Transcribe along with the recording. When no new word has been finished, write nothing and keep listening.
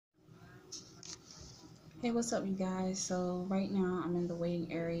Hey, what's up, you guys? So right now I'm in the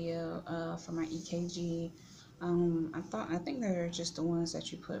waiting area for my EKG. I think they're just the ones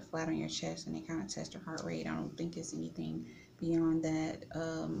that you put flat on your chest and they kind of test your heart rate. I don't think it's anything beyond that.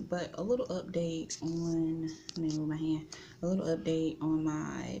 But a little update on, let me move my hand. A little update on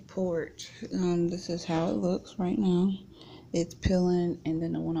my port. This is how it looks right now. It's peeling, and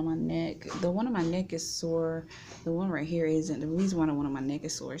then the one on my neck. The one on my neck is sore. The one right here isn't. The reason why the one on my neck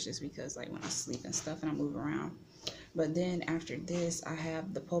is sore is just because, like, when I sleep and stuff and I move around. But then after this, I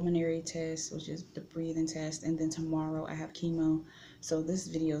have the pulmonary test, which is the breathing test, and then tomorrow I have chemo. So this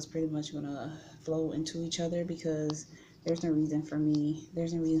video is pretty much gonna flow into each other because there's no reason for me.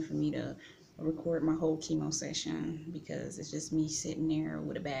 There's no reason for me to record my whole chemo session because it's just me sitting there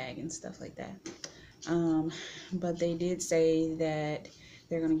with a bag and stuff like that. But they did say that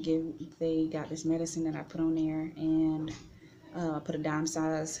they got this medicine that I put on there, and put a dime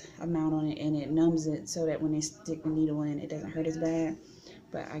size amount on it, and it numbs it so that when they stick the needle in, it doesn't hurt as bad.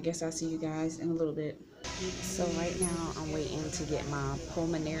 But I guess I'll see you guys in a little bit. So right now I'm waiting to get my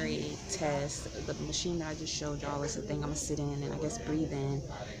pulmonary test. The machine that I just showed y'all is the thing I'm gonna sit in and I guess breathe in.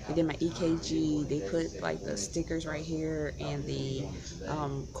 They did my EKG. They put like the stickers right here and the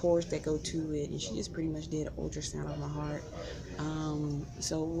cords that go to it, and she just pretty much did an ultrasound of my heart.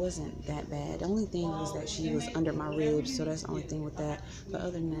 So it wasn't that bad. The only thing was that she was under my ribs, so that's the only thing with that. But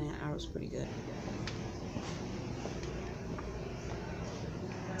other than that, I was pretty good.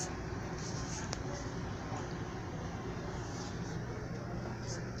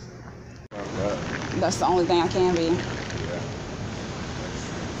 That's the only thing I can be.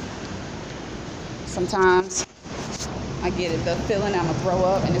 Sometimes I get it, the feeling I'm gonna throw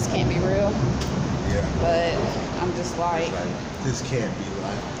up and this can't be real. Yeah. But I'm just like, this can't be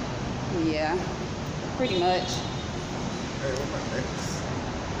life. Yeah, pretty much. Hey, what my necklace?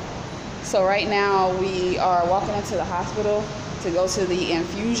 So right now we are walking into the hospital to go to the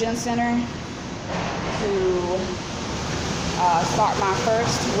infusion center to start my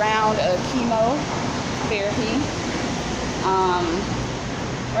first round of chemotherapy.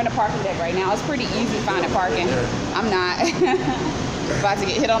 We're in the parking deck right now. It's pretty easy finding parking. I'm not about to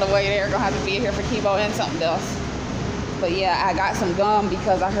get hit on the way there. Gonna have to be here for chemo and something else. But yeah, I got some gum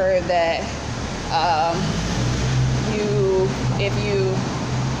because I heard that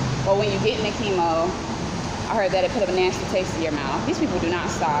when you get in the chemo, I heard that it put up a nasty taste in your mouth. These people do not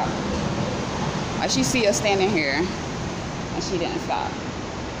stop. Like, she see us standing here and she didn't stop.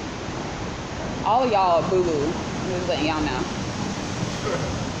 All of y'all are boo-boo. I'm just letting y'all know.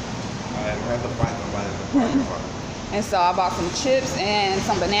 I had to find somebody in the parking lot. And so I bought some chips and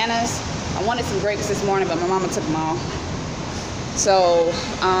some bananas. I wanted some grapes this morning, but my mama took them all. So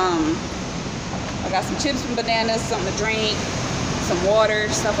I got some chips and bananas, something to drink, some water,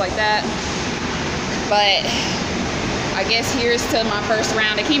 stuff like that. But I guess here's to my first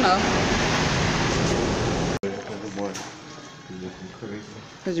round of chemo.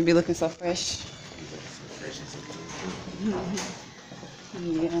 Because you be looking so fresh. Yeah.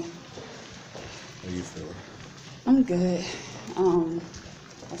 How you feeling? I'm good.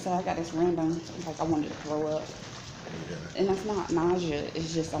 I said I got this random, like I wanted to throw up. Yeah. And that's not nausea,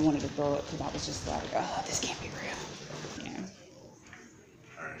 it's just I wanted to throw up because I was just like, oh, this can't be real. Yeah.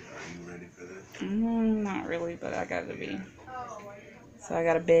 Alright, are you ready for this? Not really, but I gotta be. So I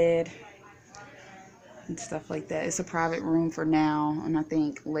got a bed and stuff like that. It's a private room for now, and I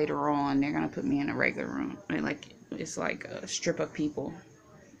think later on they're gonna put me in a regular room. It's like a strip of people.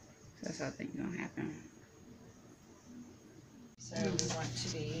 That's how I think it's gonna happen. So we want to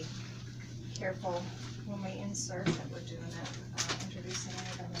be careful when we insert that we're doing it, introducing any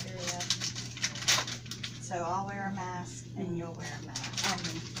of the material. So I'll wear a mask and you'll wear a mask.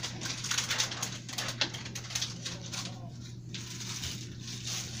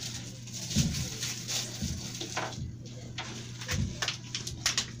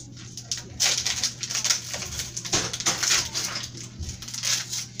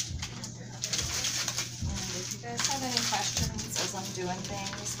 If you guys have any questions as I'm doing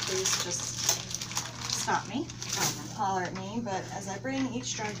things, please just stop me, holler at me. But as I bring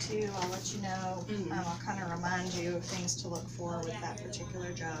each drug to you, I'll let you know. I'll kind of remind you of things to look for with that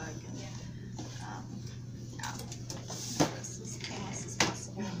particular drug. And, yeah, this is painless as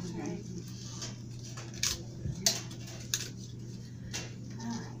possible. Right?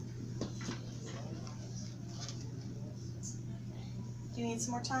 Do you need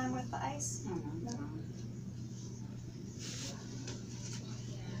some more time with the ice? No.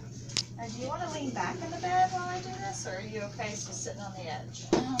 Do you want to lean back in the bed while I do this, or are you okay just sitting on the edge?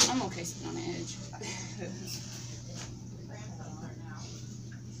 I'm okay sitting on the edge.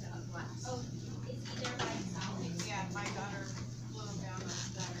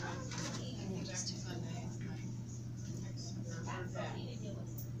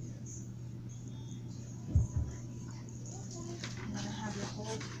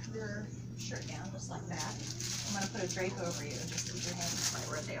 your shirt down just like that. I'm gonna put a drape over you, just keep your hands right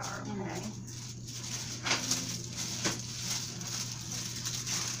where they are, okay?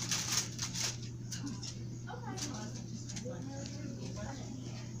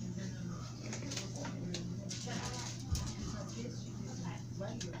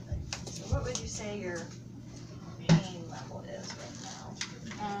 So what would you say your pain level is right now?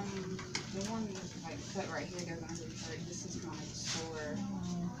 The one like cut right here doesn't really hurt. This is kind of sore,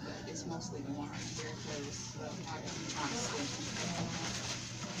 but it's mostly the one right here because I'm trying to stitch.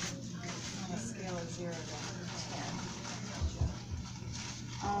 On a scale of 0 to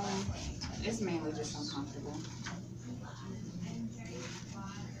 10. It's mainly just uncomfortable.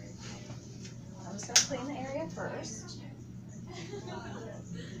 I'm just gonna clean the area first.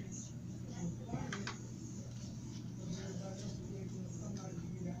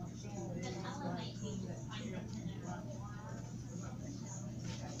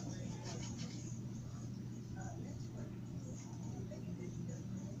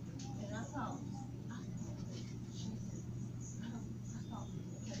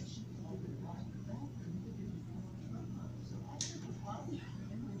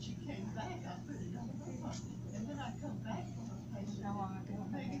 How long have you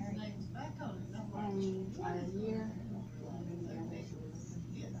been married? A year.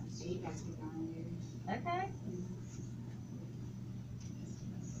 8 to 9 years. Okay.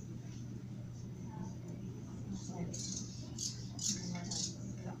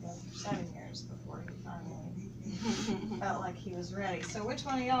 7 years before he finally felt like he was ready. So which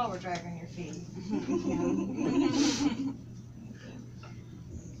one of y'all were dragging your feet?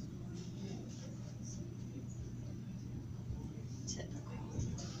 Typical.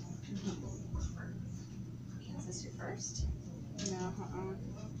 Is this your first? No,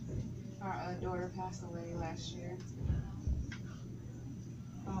 our daughter passed away last year.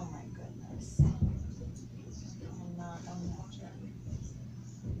 Oh my goodness. I'm not imagining.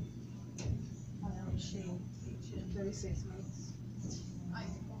 How old is she? 36 weeks. I'm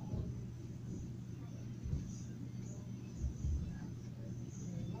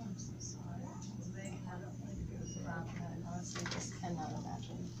so sorry. I don't think it goes around that. Honestly, just cannot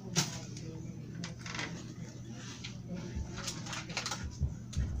imagine.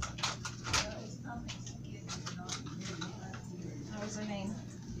 What was her name?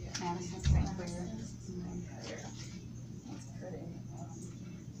 Madison St. Clair. That's pretty.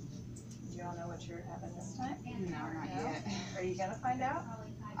 Do y'all know what you're having this time? No, not yet. Are you gonna find out?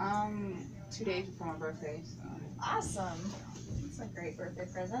 2 days before my birthday, so. Awesome. That's a great birthday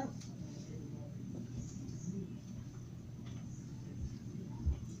present.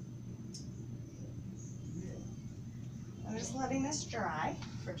 I'm just letting this dry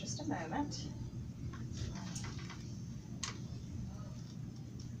for just a moment.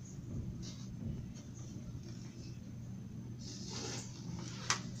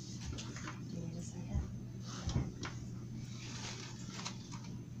 Do you need a second?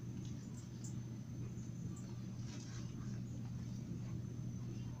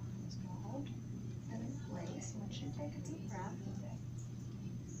 Just hold it in place. I want you to take a deep breath.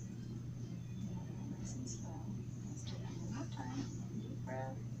 Nice and slow. Let's do that one more time. Deep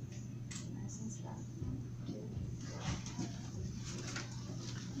breath. Nice and slow.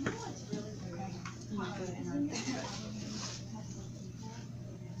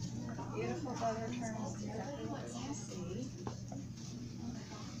 Beautiful butter turns exactly what we want to see.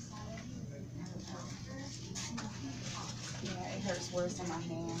 Yeah, it hurts worse in my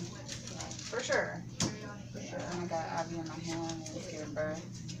hand. For sure. When I got IV in my hand and was giving birth,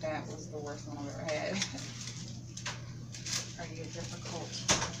 that was the worst one I've ever had. Are you a difficult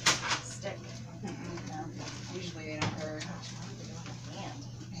stick? No. Usually they don't hurt. Hand.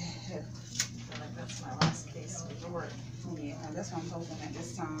 I feel like that's my last case resort. Yeah, that's what I'm hoping at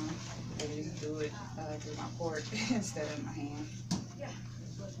this time. They just do it through my port instead of my hand.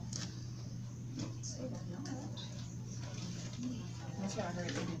 Say that not. That's what I heard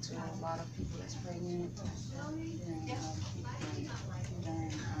they do to a lot of people that's pregnant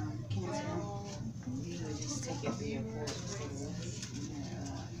during cancer. You usually just take it through your port instead of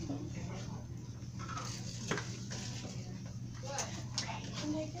You can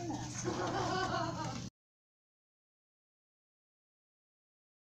make your mess.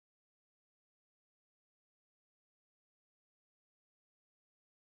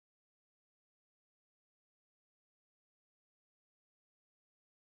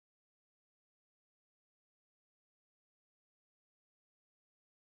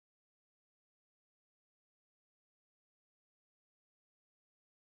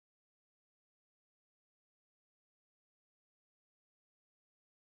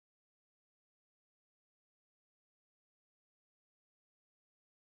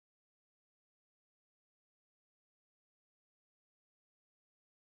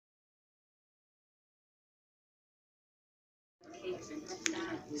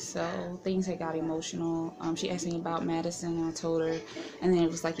 So things had got emotional. She asked me about Madison, and I told her, and then it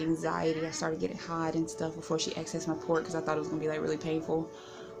was like anxiety. I started getting hot and stuff before she accessed my port because I thought it was gonna be like really painful,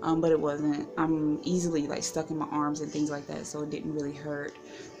 but it wasn't. I'm easily like stuck in my arms and things like that, so it didn't really hurt.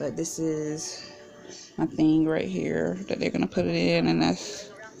 But this is my thing right here that they're gonna put it in, and that's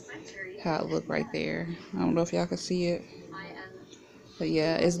how it looked right there. I don't know if y'all can see it. But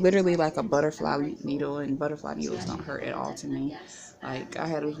yeah, it's literally like a butterfly needle, and butterfly needles don't hurt at all to me. Like, I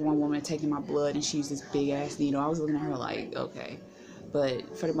had this one woman taking my blood, and she used this big ass needle. I was looking at her like, okay.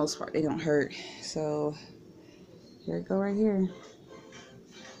 But for the most part, they don't hurt. So, here it go right here.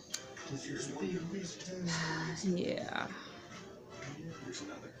 Yeah.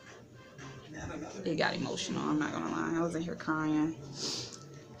 It got emotional, I'm not gonna lie. I was in here crying,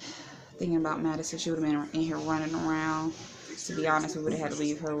 thinking about Madison. She would have been in here running around. To be honest, we would have had to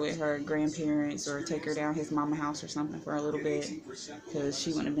leave her with her grandparents or take her down his mama house or something for a little bit, because she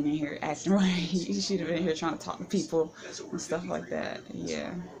wouldn't have been in here acting right. She'd have been in here trying to talk to people and stuff like that.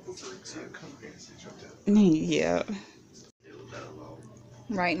 Yeah. Yeah.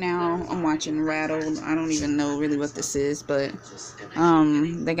 Right now, I'm watching Rattled. I don't even know really what this is, but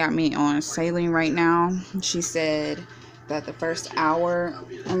they got me on saline right now. She said that the first hour,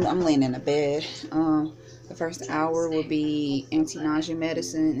 I'm laying in a bed. The first hour will be anti-nausea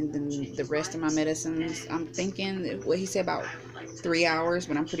medicine, and then the rest of my medicines, I'm thinking what he said about 3 hours,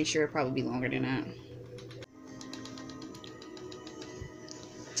 but I'm pretty sure it'll probably be longer than that.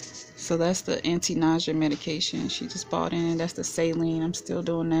 So that's the anti-nausea medication she just bought in. That's the saline. I'm still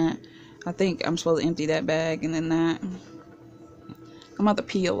doing that. I think I'm supposed to empty that bag and then that. I'm about to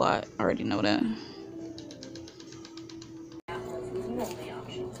pee a lot. I already know that.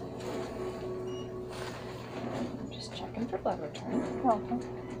 Just checking for blood return. Welcome.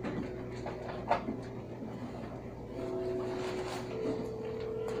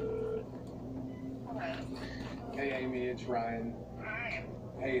 Hey Amy, it's Ryan.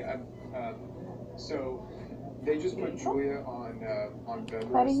 Hey, so they just put Julia on bed rest.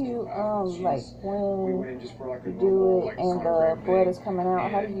 How do you like we when went in just for like a you normal, do like, it and the sonogram blood thing, is coming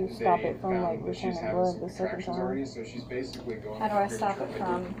out? How do you stop they it from found like that she's returning having blood some the second contractions time? already, so she's basically going. How do I stop it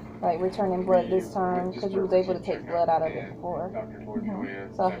from? Like returning blood this time, because you was able to take blood out of it before.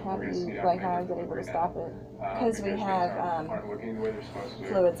 So how do you like how is it able to stop it? Because we have aren't working the way they're supposed to.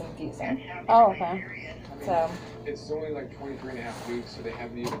 fluids infusing. Oh, okay. So It's only like 23.5 weeks, so they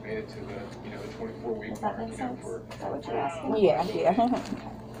haven't even made it to the the 24-week does mark. that make sense? For Is that what you're asking? Yeah.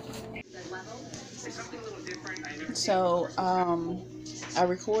 So, I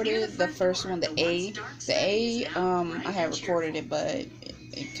recorded the first one, the A. The A, I had recorded it, but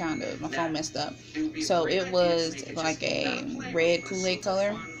it kind of, my phone messed up. So it was like a red Kool-Aid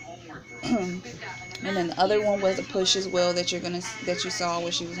color. And then the other one was a push as well that you saw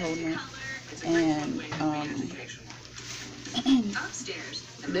where she was holding it. And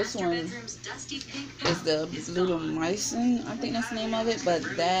this one is the little mycin, I think that's the name of it, but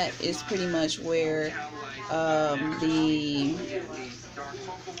that is pretty much where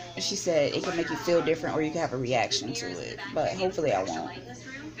she said it can make you feel different or you can have a reaction to it, but hopefully I won't.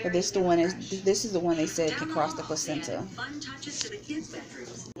 But this is the one they said can cross the placenta.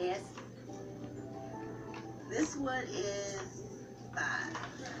 Yes. This one is 5.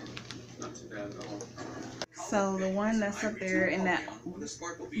 not too bad at all. So the one that's up there in that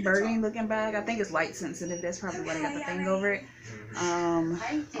burgundy looking bag, I think it's light sensitive. That's probably why they got the thing over it.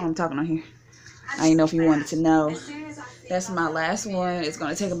 I'm talking on here. I didn't know if you wanted to know. That's my last one. It's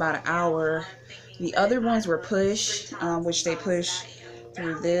going to take about an hour. The other ones were push, which they push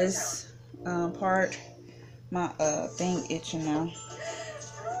through this part. My thing itching now.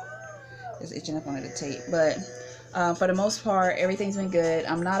 It's itching up under the tape. But for the most part, everything's been good.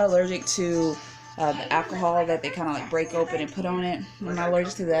 I'm not allergic to the alcohol that they kind of like break open and put on it. I'm not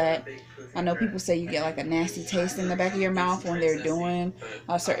allergic to that. I know people say you get like a nasty taste in the back of your mouth when they're doing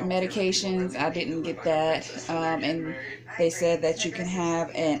certain medications. I didn't get that. And they said that you can have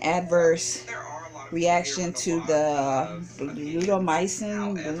an adverse reaction to the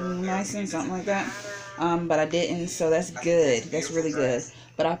glutamycin, something like that. But I didn't, so that's good. That's really good.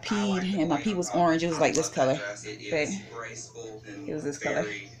 But I peed, and my pee was orange. It was like this color. Okay. It was this color.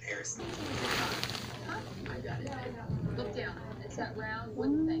 Look down. It's that round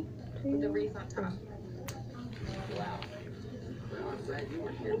wooden thing with the wreath on top. Wow. I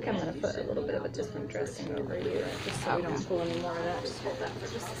think I'm going to put a little bit of a different dressing over you, just so we don't pull any more of that. Just hold that for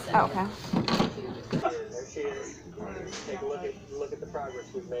just a second. Okay. see it. Take a look at the progress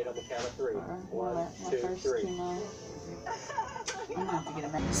we've made on the count of 3. 1, My 2, first 3. chemo. I'm gonna have to get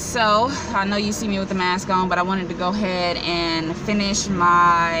a mask. So I know you see me with the mask on, but I wanted to go ahead and finish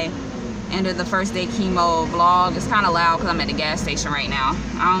my end of the first day chemo vlog. It's kind of loud because I'm at the gas station right now.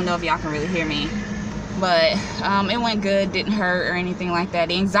 I don't know if y'all can really hear me, but it went good, didn't hurt or anything like that.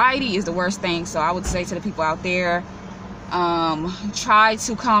 The anxiety is the worst thing, so I would say to the people out there, try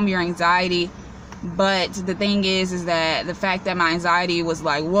to calm your anxiety. But the thing is that the fact that my anxiety was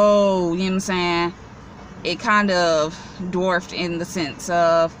like, whoa, you know what I'm saying, it kind of dwarfed in the sense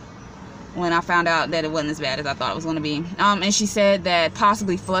of when I found out that it wasn't as bad as I thought it was going to be. And she said that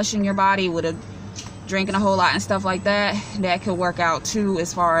possibly flushing your body with a drinking a whole lot and stuff like that, that could work out too,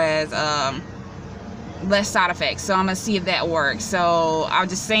 as far as less side effects. So I'm gonna see if that works. So I'm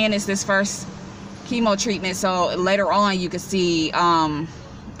just saying it's this first chemo treatment, so later on you can see kind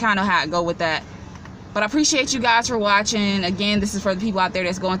of how it go with that. But I appreciate you guys for watching. Again, this is for the people out there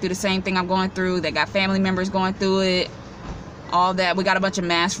that's going through the same thing I'm going through, that got family members going through it, all that. We got a bunch of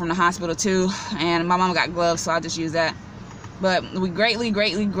masks from the hospital too, and my mom got gloves, so I'll just use that. But we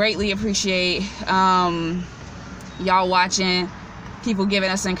greatly appreciate y'all watching, people giving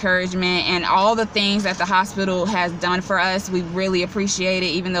us encouragement, and all the things that the hospital has done for us. We really appreciate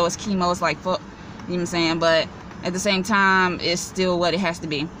it, even though it's chemo, it's like, you know what I'm saying, but at the same time, it's still what it has to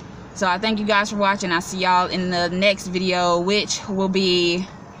be. So I thank you guys for watching. I'll see y'all in the next video, which will be,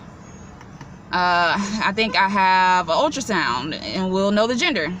 I think I have an ultrasound, and we'll know the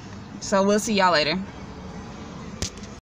gender. So we'll see y'all later.